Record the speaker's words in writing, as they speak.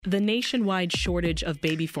The nationwide shortage of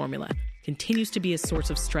baby formula continues to be a source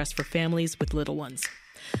of stress for families with little ones.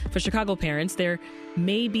 For Chicago parents, there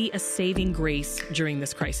may be a saving grace during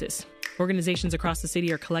this crisis. Organizations across the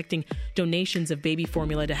city are collecting donations of baby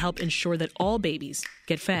formula to help ensure that all babies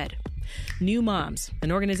get fed. New Moms,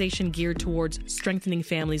 an organization geared towards strengthening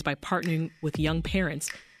families by partnering with young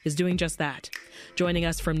parents, is doing just that. Joining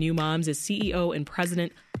us from New Moms is CEO and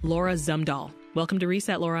President Laura Zumdahl. Welcome to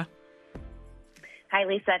Reset, Laura. Hi,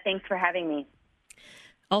 Lisa. Thanks for having me.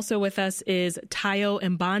 Also with us is Tayo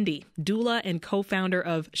Mbandi, doula and co-founder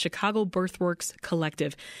of Chicago Birthworks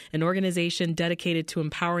Collective, an organization dedicated to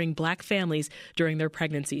empowering Black families during their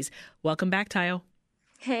pregnancies. Welcome back, Tayo.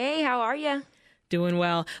 Hey, how are you? Doing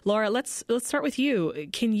well. Laura, let's start with you.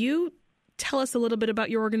 Can you tell us a little bit about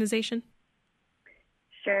your organization?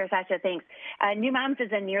 Sure, Sasha, thanks. New Moms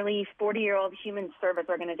is a nearly 40-year-old human service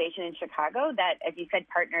organization in Chicago that, as you said,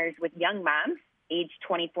 partners with young moms age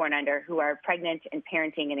 24 and under who are pregnant and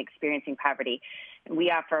parenting and experiencing poverty. And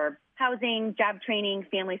we offer housing, job training,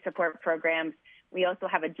 family support programs. We also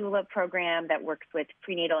have a doula program that works with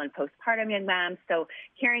prenatal and postpartum young moms. So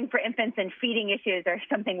caring for infants and feeding issues are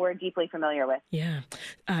something we're deeply familiar with. Yeah.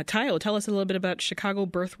 Tayo, tell us a little bit about Chicago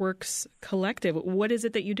Birthworks Collective. What is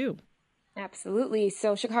it that you do? Absolutely.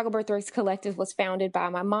 So Chicago Birthworks Collective was founded by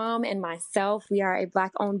my mom and myself. We are a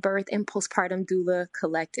Black-owned birth and postpartum doula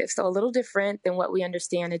collective. So a little different than what we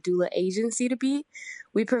understand a doula agency to be.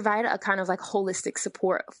 We provide a kind of like holistic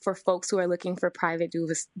support for folks who are looking for private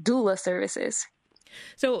doula services.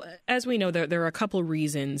 So as we know, there are a couple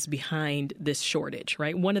reasons behind this shortage,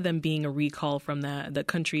 right? One of them being a recall from the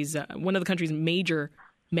country's one of the country's major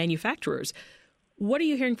manufacturers. What are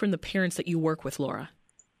you hearing from the parents that you work with, Laura?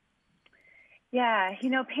 Yeah,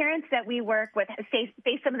 parents that we work with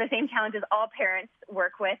face some of the same challenges all parents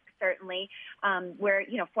work with, certainly, where,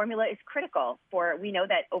 formula is critical we know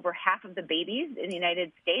that over half of the babies in the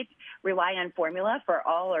United States rely on formula for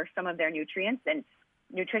all or some of their nutrients, and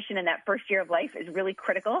nutrition in that first year of life is really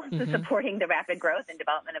critical to supporting the rapid growth and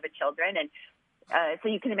development of children. And so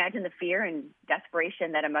you can imagine the fear and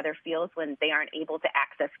desperation that a mother feels when they aren't able to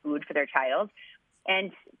access food for their child.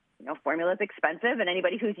 And formula is expensive, and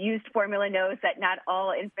anybody who's used formula knows that not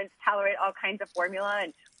all infants tolerate all kinds of formula,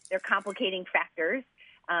 and there are complicating factors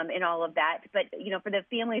in all of that. But, for the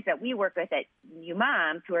families that we work with at New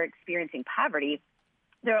Moms who are experiencing poverty,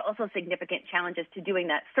 there are also significant challenges to doing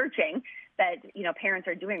that searching that, parents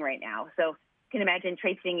are doing right now. So you can imagine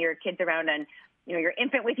tracing your kids around on, your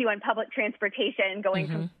infant with you on public transportation, going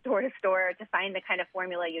from store to store to find the kind of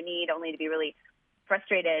formula you need, only to be really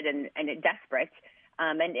frustrated and desperate.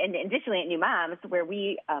 And additionally at New Moms, where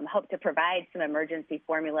we help to provide some emergency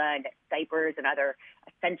formula and diapers and other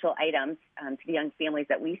essential items to the young families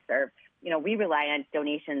that we serve, we rely on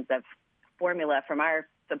donations of formula from our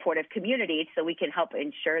supportive community so we can help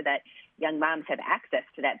ensure that young moms have access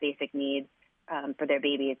to that basic need for their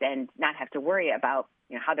babies and not have to worry about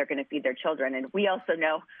how they're going to feed their children. And we also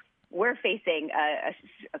know we're facing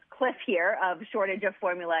a cliff here of shortage of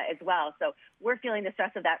formula as well. So we're feeling the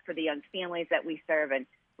stress of that for the young families that we serve, and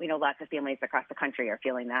we know lots of families across the country are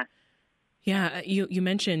feeling that. Yeah, you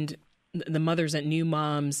mentioned the mothers at New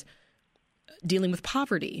Moms dealing with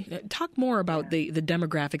poverty. Talk more about the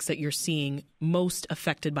demographics that you're seeing most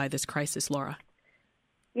affected by this crisis, Laura.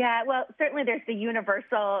 Yeah, well, certainly there's the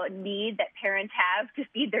universal need that parents have to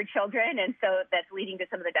feed their children, and so that's leading to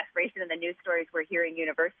some of the desperation in the news stories we're hearing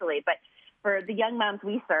universally. But for the young moms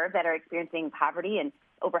we serve that are experiencing poverty, and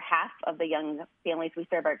over half of the young families we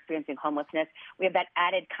serve are experiencing homelessness, we have that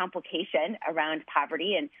added complication around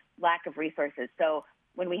poverty and lack of resources. So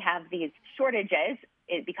when we have these shortages,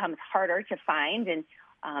 it becomes harder to find, and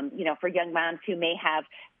for young moms who may have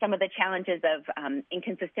some of the challenges of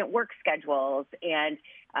inconsistent work schedules and,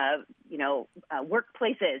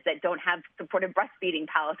 workplaces that don't have supportive breastfeeding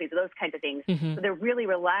policies, those kinds of things. So they're really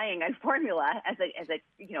relying on formula as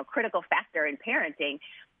a critical factor in parenting.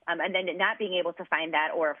 And then not being able to find that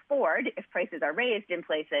or afford, if prices are raised in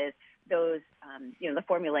places, those, the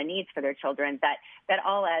formula needs for their children, that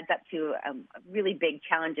all adds up to really big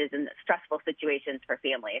challenges and stressful situations for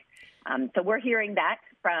families. So we're hearing that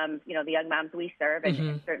from, the young moms we serve,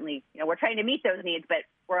 and certainly, we're trying to meet those needs, but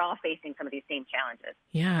we're all facing some of these same challenges.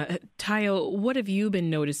 Yeah. Tayo, what have you been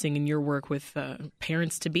noticing in your work with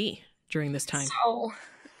parents-to-be during this time?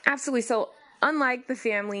 Absolutely. So unlike the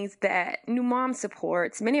families that New Mom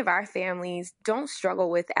supports, many of our families don't struggle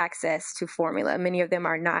with access to formula. Many of them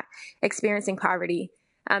are not experiencing poverty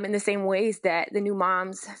in the same ways that the New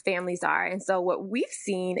Moms families are. And so what we've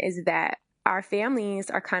seen is that our families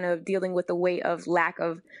are kind of dealing with the weight of lack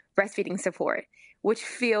of breastfeeding support. which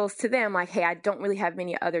feels to them like, hey, I don't really have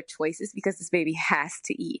many other choices because this baby has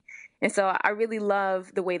to eat. And so I really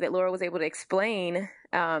love the way that Laura was able to explain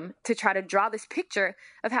to try to draw this picture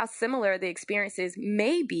of how similar the experiences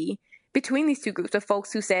may be between these two groups of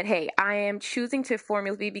folks who said, hey, I am choosing to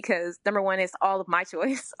formula feed because number one, it's all of my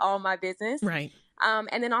choice, all my business. Right.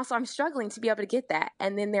 And then also I'm struggling to be able to get that.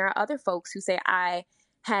 And then there are other folks who say, I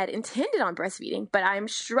had intended on breastfeeding, but I'm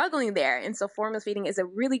struggling there. And so formula feeding is a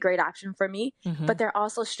really great option for me, but they're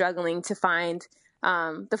also struggling to find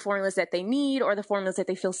the formulas that they need or the formulas that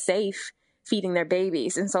they feel safe feeding their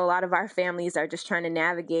babies. And so a lot of our families are just trying to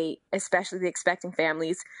navigate, especially the expecting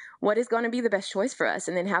families, what is going to be the best choice for us?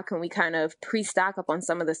 And then how can we kind of pre-stock up on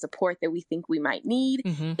some of the support that we think we might need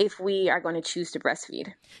if we are going to choose to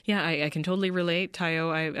breastfeed? Yeah, I can totally relate,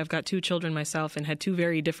 Tayo. I've got 2 children myself and had 2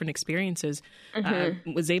 very different experiences.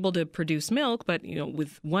 Was able to produce milk, but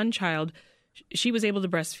with one child, she was able to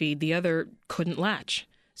breastfeed. The other couldn't latch.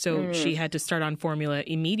 So she had to start on formula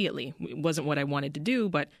immediately. It wasn't what I wanted to do,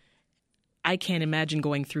 but I can't imagine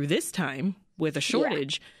going through this time with a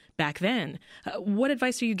shortage back then. What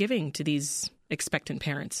advice are you giving to these expectant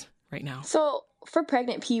parents right now? So for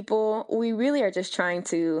pregnant people, we really are just trying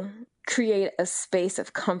to create a space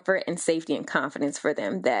of comfort and safety and confidence for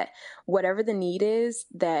them that whatever the need is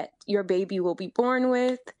that your baby will be born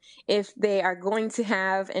with, if they are going to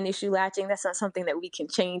have an issue latching, that's not something that we can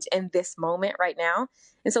change in this moment right now.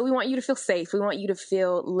 And so we want you to feel safe. We want you to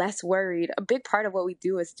feel less worried. A big part of what we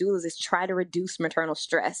do as doulas is try to reduce maternal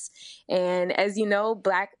stress. And as you know,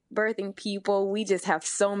 Black birthing people, we just have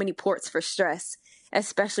so many ports for stress,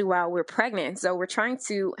 especially while we're pregnant. So we're trying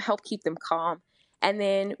to help keep them calm and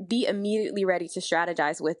then be immediately ready to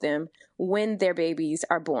strategize with them when their babies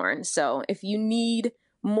are born. So if you need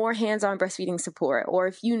more hands-on breastfeeding support, or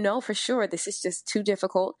if you know for sure this is just too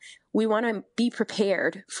difficult, we want to be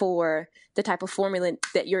prepared for the type of formula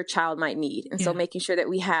that your child might need. And so making sure that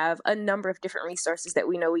we have a number of different resources that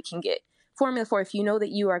we know we can get formula for. If you know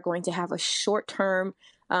that you are going to have a short-term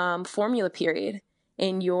formula period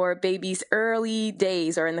in your baby's early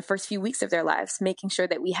days or in the first few weeks of their lives, making sure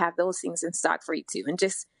that we have those things in stock for you too, and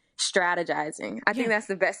just strategizing. I think that's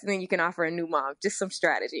the best thing you can offer a new mom, just some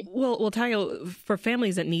strategy. Well, Tayo, for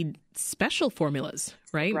families that need special formulas,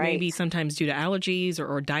 right? Maybe sometimes due to allergies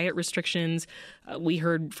or diet restrictions. We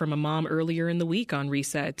heard from a mom earlier in the week on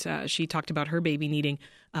Reset. She talked about her baby needing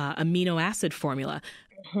amino acid formula.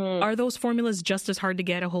 Are those formulas just as hard to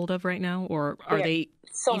get a hold of right now, or are they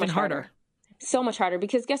so even much harder? So much harder,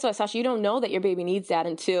 because guess what, Sasha, you don't know that your baby needs that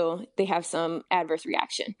until they have some adverse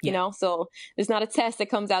reaction, you know? So there's not a test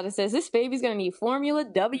that comes out that says this baby's going to need formula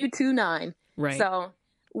W29. Right. So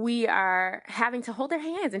we are having to hold their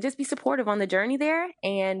hands and just be supportive on the journey there.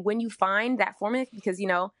 And when you find that formula, because,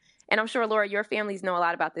 and I'm sure, Laura, your families know a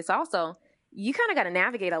lot about this also, you kind of got to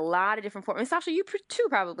navigate a lot of different formulas. Sasha, you too,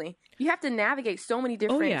 probably. You have to navigate so many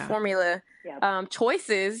different formula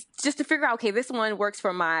choices just to figure out, okay, this one works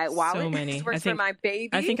for my wallet. So many. This works for my baby.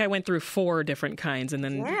 I think I went through 4 different kinds and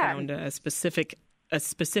then found a specific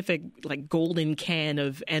like golden can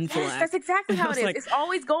of Enfalac. Yes, that's exactly how it is. It's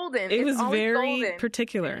always golden. It was very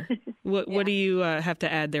particular. What do you have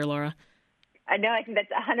to add there, Laura? No, I think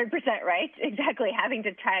that's 100% right. Exactly. Having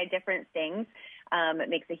to try different things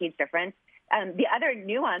makes a huge difference. The other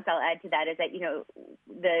nuance I'll add to that is that,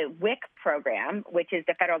 the WIC program, which is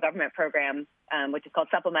the federal government program, which is called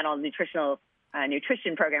Supplemental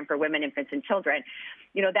Nutrition Program for Women, Infants, and Children,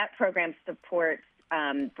 that program supports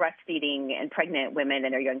breastfeeding and pregnant women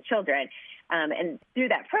and their young children. And through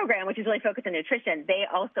that program, which is really focused on nutrition, they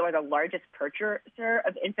also are the largest purchaser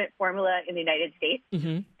of infant formula in the United States.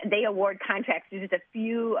 And they award contracts to just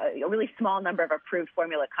a really small number of approved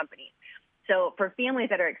formula companies. So for families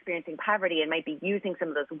that are experiencing poverty and might be using some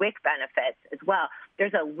of those WIC benefits as well,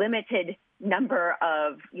 there's a limited number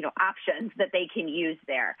of options that they can use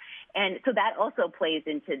there. And so that also plays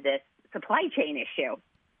into this supply chain issue,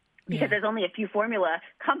 because there's only a few formula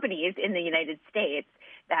companies in the United States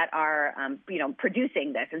that are,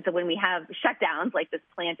 producing this. And so when we have shutdowns like this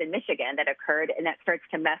plant in Michigan that occurred, and that starts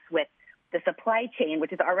to mess with the supply chain,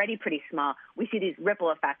 which is already pretty small, we see these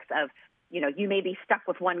ripple effects of, you may be stuck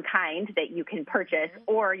with one kind that you can purchase,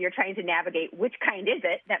 or you're trying to navigate which kind is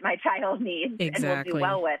it that my child needs and will do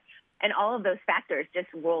well with. And all of those factors just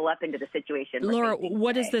roll up into the situation. Laura,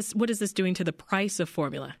 what is this doing to the price of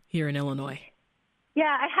formula here in Illinois? Yeah,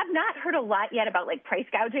 I have not heard a lot yet about like price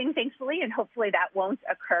gouging, thankfully, and hopefully that won't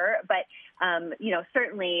occur. But,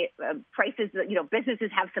 certainly prices, businesses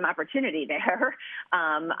have some opportunity there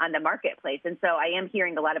on the marketplace. And so I am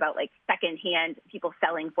hearing a lot about like secondhand, people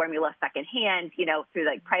selling formula secondhand, through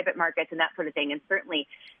like private markets and that sort of thing. And certainly,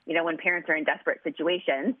 when parents are in desperate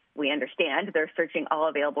situations, we understand they're searching all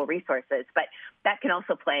available resources. But that can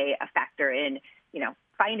also play a factor in,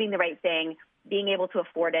 finding the right thing, being able to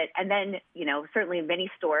afford it. And then, certainly many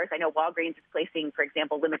stores, I know Walgreens is placing, for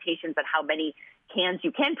example, limitations on how many cans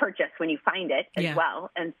you can purchase when you find it as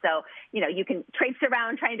well. And so, you can traipse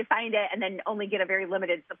around trying to find it and then only get a very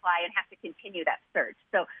limited supply and have to continue that search.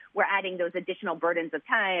 So we're adding those additional burdens of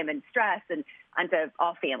time and stress and onto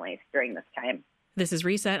all families during this time. This is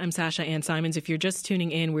Reset. I'm Sasha Ann Simons. If you're just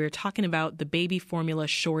tuning in, we're talking about the baby formula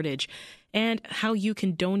shortage and how you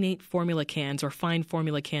can donate formula cans or find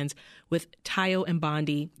formula cans with Tayo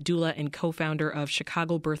Mbandi, doula and co-founder of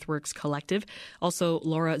Chicago Birthworks Collective. Also,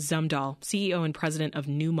 Laura Zumdahl, CEO and president of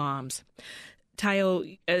New Moms.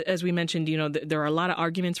 Tayo, as we mentioned, there are a lot of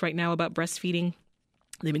arguments right now about breastfeeding.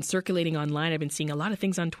 They've been circulating online. I've been seeing a lot of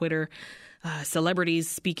things on Twitter. Celebrities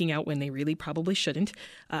speaking out when they really probably shouldn't,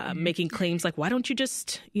 making claims like, why don't you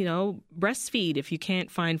just, breastfeed if you can't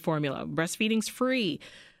find formula? Breastfeeding's free.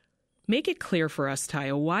 Make it clear for us,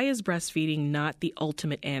 Tayo, why is breastfeeding not the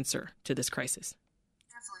ultimate answer to this crisis?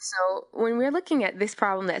 So when we're looking at this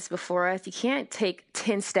problem that's before us, you can't take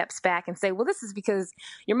 10 steps back and say, well, this is because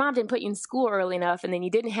your mom didn't put you in school early enough and then you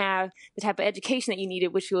didn't have the type of education that you needed,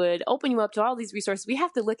 which would open you up to all these resources. We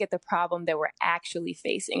have to look at the problem that we're actually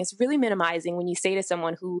facing. It's really minimizing when you say to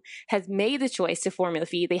someone who has made the choice to formula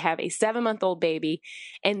feed, they have a 7-month-old baby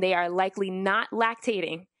and they are likely not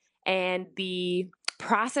lactating, and the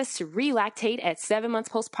process to relactate at 7 months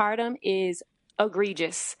postpartum is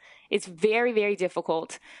egregious. It's very, very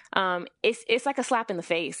difficult. It's like a slap in the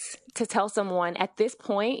face to tell someone at this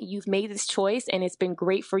point, you've made this choice and it's been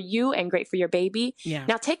great for you and great for your baby. Yeah.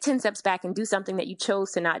 Now take 10 steps back and do something that you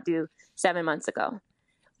chose to not do 7 months ago.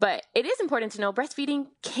 But it is important to know breastfeeding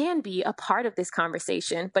can be a part of this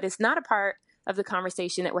conversation, but it's not a part of the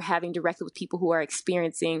conversation that we're having directly with people who are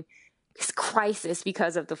experiencing this crisis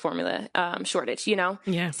because of the formula shortage,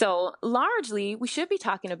 Yeah. So largely, we should be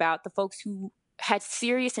talking about the folks who had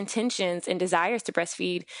serious intentions and desires to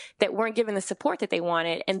breastfeed that weren't given the support that they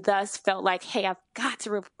wanted, and thus felt like, hey,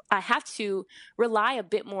 I have to rely a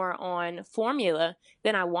bit more on formula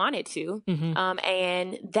than I wanted to. Mm-hmm.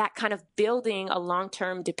 And that kind of building a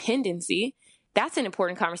long-term dependency, that's an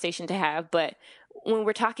important conversation to have. But when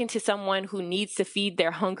we're talking to someone who needs to feed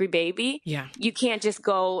their hungry baby, you can't just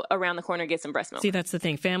go around the corner and get some breast milk. See, that's the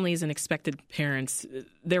thing. Families and expected parents,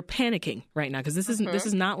 they're panicking right now because this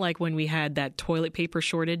is not like when we had that toilet paper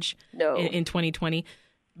shortage in 2020.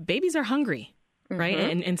 Babies are hungry, right?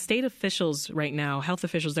 And state officials right now, health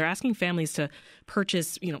officials, they're asking families to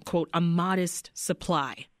purchase, quote, a modest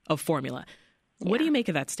supply of formula. What do you make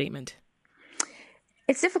of that statement?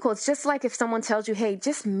 It's difficult. It's just like if someone tells you, hey,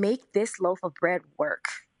 just make this loaf of bread work.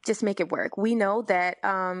 Just make it work. We know that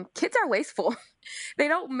kids are wasteful. They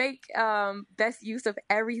don't make best use of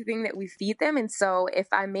everything that we feed them. And so if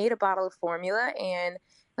I made a bottle of formula and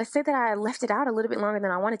let's say that I left it out a little bit longer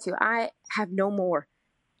than I wanted to, I have no more.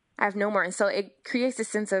 And so it creates a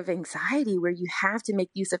sense of anxiety where you have to make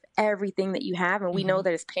use of everything that you have. And we know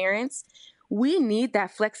that as parents, we need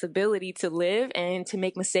that flexibility to live and to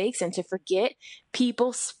make mistakes and to forget.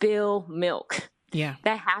 People spill milk. Yeah.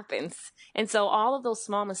 That happens. And so all of those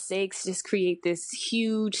small mistakes just create this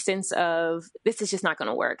huge sense of this is just not going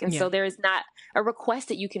to work. And so there is not a request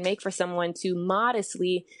that you can make for someone to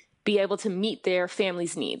modestly be able to meet their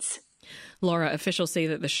family's needs. Laura, officials say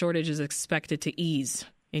that the shortage is expected to ease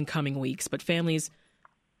in coming weeks, but families,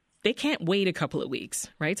 they can't wait a couple of weeks,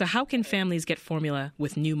 right? So how can families get formula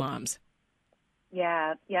with New Moms?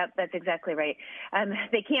 Yeah, that's exactly right.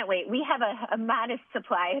 They can't wait. We have a modest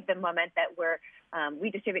supply at the moment that we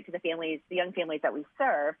distribute to the young families that we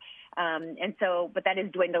serve. But that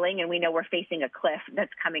is dwindling, and we know we're facing a cliff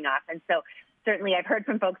that's coming off. And so certainly I've heard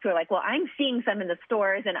from folks who are like, well, I'm seeing some in the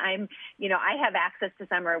stores and I have access to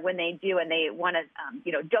some, or when they do and they want to,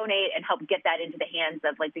 donate and help get that into the hands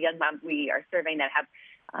of like the young moms we are serving that have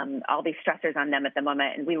all these stressors on them at the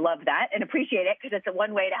moment. And we love that and appreciate it because it's a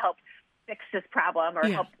one way to help fix this problem or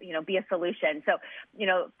help, be a solution. So,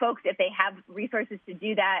 folks, if they have resources to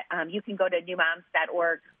do that, you can go to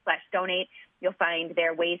newmoms.org/donate. You'll find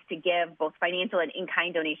there ways to give both financial and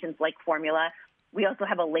in-kind donations like formula. We also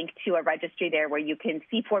have a link to a registry there where you can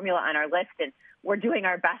see formula on our list, and we're doing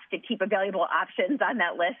our best to keep available options on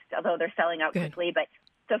that list, although they're selling out quickly. But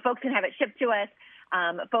so folks can have it shipped to us.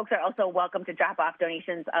 Folks are also welcome to drop off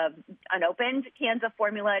donations of unopened cans of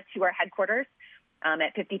formula to our headquarters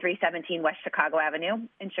at 5317 West Chicago Avenue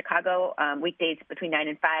in Chicago, weekdays between 9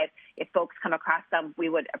 and 5. If folks come across them, we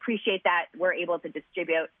would appreciate that. We're able to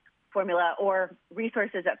distribute formula or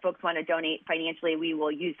resources that folks want to donate financially. We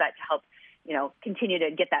will use that to help, continue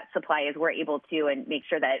to get that supply as we're able to and make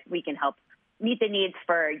sure that we can help meet the needs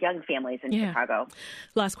for young families in Chicago.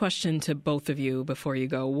 Last question to both of you before you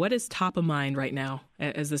go. What is top of mind right now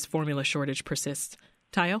as this formula shortage persists?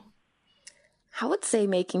 Tayo? I would say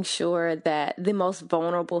making sure that the most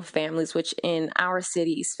vulnerable families, which in our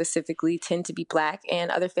city specifically tend to be Black and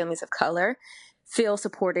other families of color, feel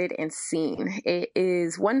supported and seen. It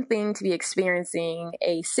is one thing to be experiencing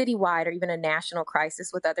a citywide or even a national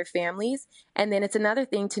crisis with other families, and then it's another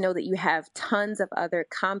thing to know that you have tons of other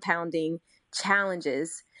compounding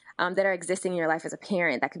challenges that are existing in your life as a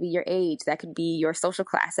parent. That could be your age, that could be your social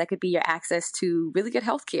class, that could be your access to really good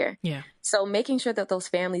health care. Yeah. So making sure that those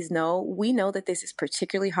families know, we know that this is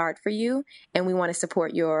particularly hard for you, and we want to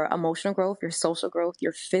support your emotional growth, your social growth,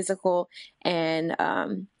 your physical and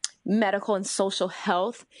medical and social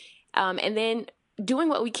health. And then doing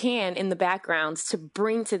what we can in the backgrounds to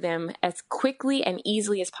bring to them as quickly and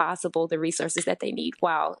easily as possible the resources that they need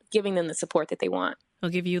while giving them the support that they want.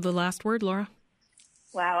 I'll give you the last word, Laura.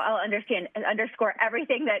 Wow, I'll underscore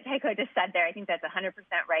everything that Tycho just said there. I think that's 100%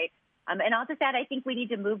 right. And I'll just add, I think we need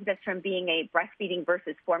to move this from being a breastfeeding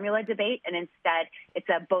versus formula debate, and instead it's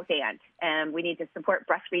a both and. We need to support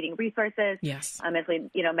breastfeeding resources, yes, as we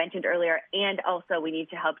mentioned earlier, and also we need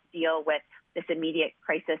to help deal with this immediate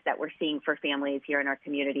crisis that we're seeing for families here in our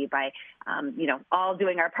community by, all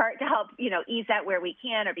doing our part to help, ease that where we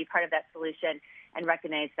can or be part of that solution and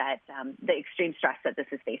recognize that the extreme stress that this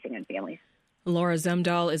is facing in families. Laura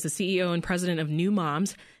Zemdahl is the CEO and president of New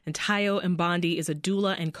Moms, and Tayo Mbandi is a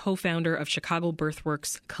doula and co-founder of Chicago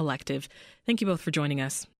Birthworks Collective. Thank you both for joining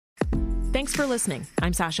us. Thanks for listening.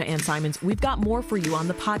 I'm Sasha Ann Simons. We've got more for you on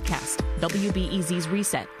the podcast, WBEZ's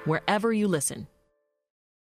Reset, wherever you listen.